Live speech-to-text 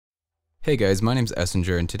Hey guys, my name's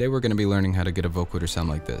Essenger, and today we're going to be learning how to get a vocoder sound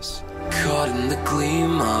like this. Caught in the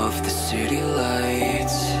gleam of the city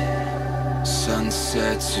lights,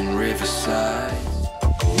 sunsets and riverside.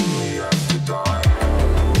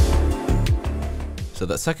 So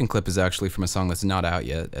that second clip is actually from a song that's not out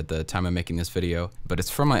yet at the time of making this video, but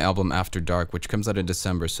it's from my album After Dark, which comes out in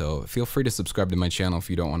December, so feel free to subscribe to my channel if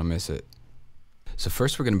you don't want to miss it. So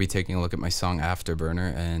first we're going to be taking a look at my song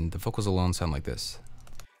Afterburner, and the vocals alone sound like this.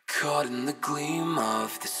 Caught in the gleam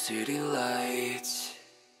of the city lights,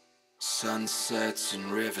 sunsets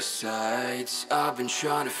and riversides. I've been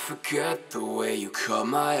trying to forget the way you caught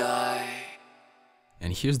my eye.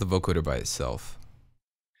 And here's the vocoder by itself.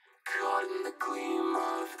 Caught in the gleam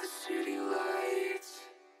of the city lights,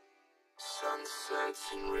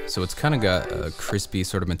 sunsets and riversides. So it's kind of got a crispy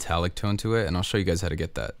sort of metallic tone to it, and I'll show you guys how to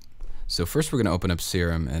get that. So first we're going to open up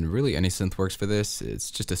Serum, and really any synth works for this.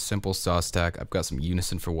 It's just a simple saw stack. I've got some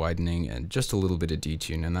unison for widening and just a little bit of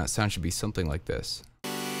detune, and that sound should be something like this.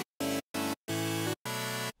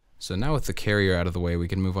 So now with the carrier out of the way, we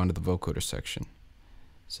can move on to the vocoder section.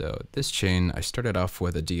 So this chain, I started off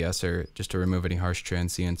with a de-esser just to remove any harsh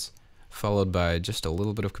transients, followed by just a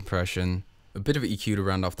little bit of compression, a bit of EQ to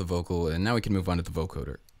round off the vocal, and now we can move on to the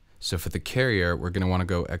vocoder. So for the carrier, we're going to want to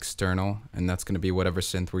go external, and that's going to be whatever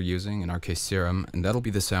synth we're using, in our case Serum, and that'll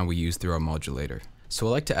be the sound we use through our modulator. So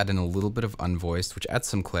I like to add in a little bit of unvoiced, which adds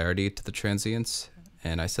some clarity to the transients,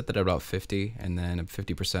 and I set that at about 50, and then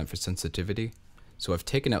 50% for sensitivity. So I've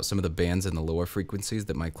taken out some of the bands in the lower frequencies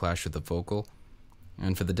that might clash with the vocal,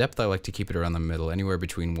 and for the depth I like to keep it around the middle, anywhere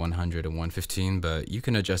between 100 and 115, but you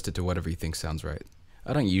can adjust it to whatever you think sounds right.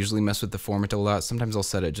 I don't usually mess with the format a lot. Sometimes I'll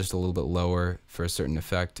set it just a little bit lower for a certain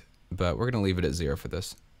effect, but we're going to leave it at 0 for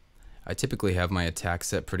this. I typically have my attack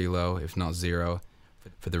set pretty low, if not 0.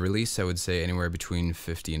 For the release, I would say anywhere between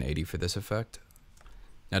 50 and 80 for this effect.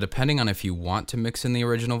 Now depending on if you want to mix in the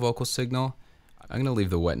original vocal signal, I'm going to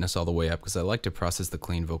leave the wetness all the way up because I like to process the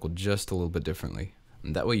clean vocal just a little bit differently.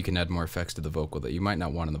 And that way you can add more effects to the vocal that you might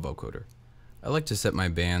not want in the vocoder. I like to set my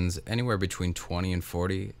bands anywhere between 20 and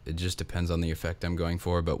 40. It just depends on the effect I'm going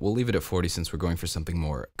for, but we'll leave it at 40 since we're going for something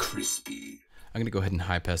more crispy. I'm going to go ahead and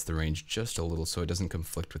high pass the range just a little so it doesn't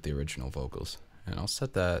conflict with the original vocals. And I'll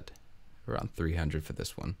set that around 300 for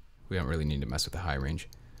this one. We don't really need to mess with the high range.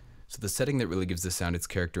 So the setting that really gives the sound its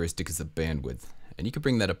characteristic is the bandwidth. And you can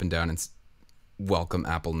bring that up and down and welcome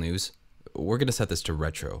Apple News. We're going to set this to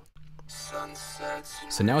retro.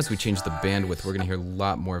 So now as we change the bandwidth, we're going to hear a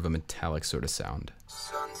lot more of a metallic sort of sound.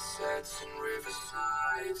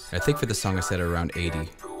 I think for the song I set it around 80.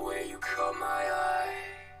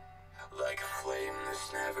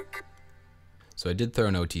 So I did throw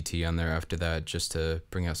an OTT on there after that just to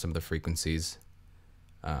bring out some of the frequencies.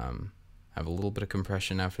 Have a little bit of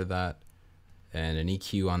compression after that, and an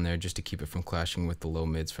EQ on there just to keep it from clashing with the low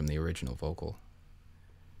mids from the original vocal.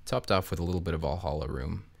 Topped off with a little bit of Valhalla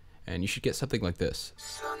room, and you should get something like this.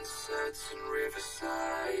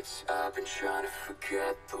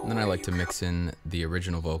 And then I like to mix in the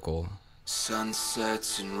original vocal.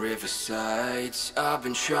 Sunsets and riversides, I've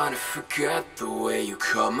been trying to forget the way you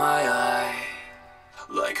caught my eye.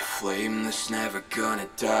 Like a flame that's never gonna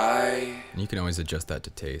die. And you can always adjust that to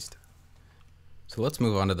taste. So let's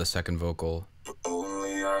move on to the second vocal. But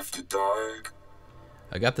only after dark.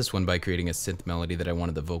 I got this one by creating a synth melody that I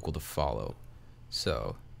wanted the vocal to follow.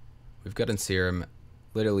 So we've got in Serum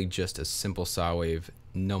literally just a simple saw wave,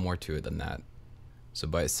 no more to it than that. So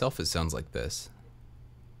by itself it sounds like this.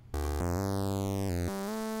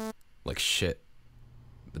 Like shit.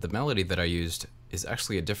 But the melody that I used is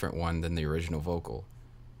actually a different one than the original vocal.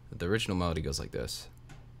 The original melody goes like this.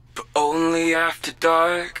 But only after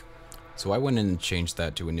dark. So I went in and changed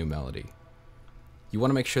that to a new melody. You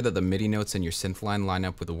want to make sure that the MIDI notes in your synth line line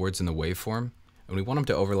up with the words in the waveform, and we want them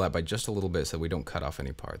to overlap by just a little bit so we don't cut off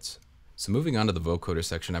any parts. So moving on to the vocoder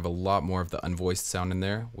section, I have a lot more of the unvoiced sound in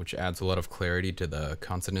there, which adds a lot of clarity to the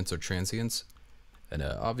consonants or transients. And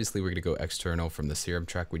obviously we're going to go external from the Serum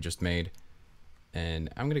track we just made. And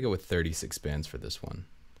I'm going to go with 36 bands for this one.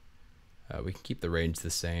 We can keep the range the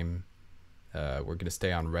same. We're going to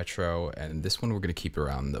stay on retro, and this one we're going to keep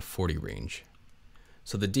around the 40 range.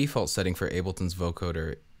 So the default setting for Ableton's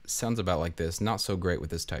vocoder sounds about like this, not so great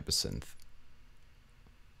with this type of synth.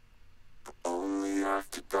 Only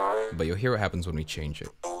after dark. But you'll hear what happens when we change it.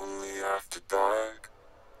 Only after dark.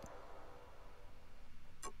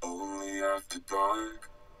 Only after dark.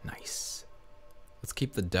 Nice. Let's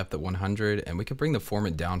keep the depth at 100, and we can bring the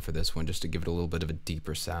format down for this one just to give it a little bit of a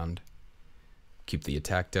deeper sound. Keep the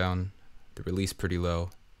attack down, the release pretty low,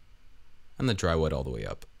 and the dry wet all the way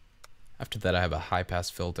up. After that I have a high pass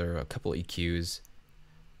filter, a couple EQs,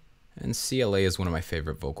 And CLA is one of my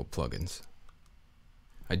favorite vocal plugins.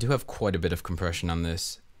 I do have quite a bit of compression on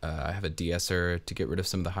this. I have a de-esser to get rid of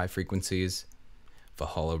some of the high frequencies, a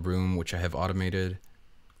hollow room which I have automated,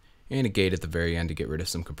 and a gate at the very end to get rid of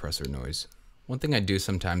some compressor noise. One thing I do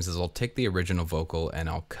sometimes is I'll take the original vocal and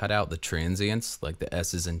I'll cut out the transients, like the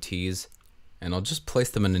S's and T's, and I'll just place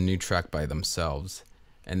them in a new track by themselves.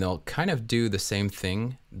 And they'll kind of do the same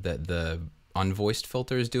thing that the unvoiced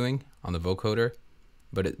filter is doing on the vocoder,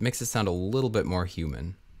 but it makes it sound a little bit more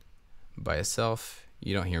human. By itself,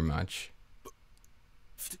 you don't hear much.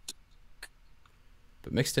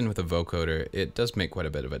 But mixed in with a vocoder, it does make quite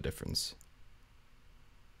a bit of a difference.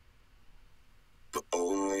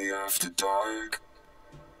 Only after dark.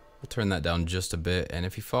 We'll turn that down just a bit, and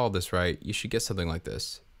if you follow this right, you should get something like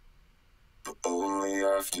this. Only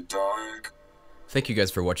after dark. Thank you guys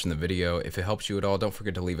for watching the video. If it helps you at all, don't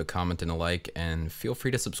forget to leave a comment and a like, and feel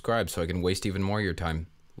free to subscribe so I can waste even more of your time.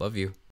 Love you.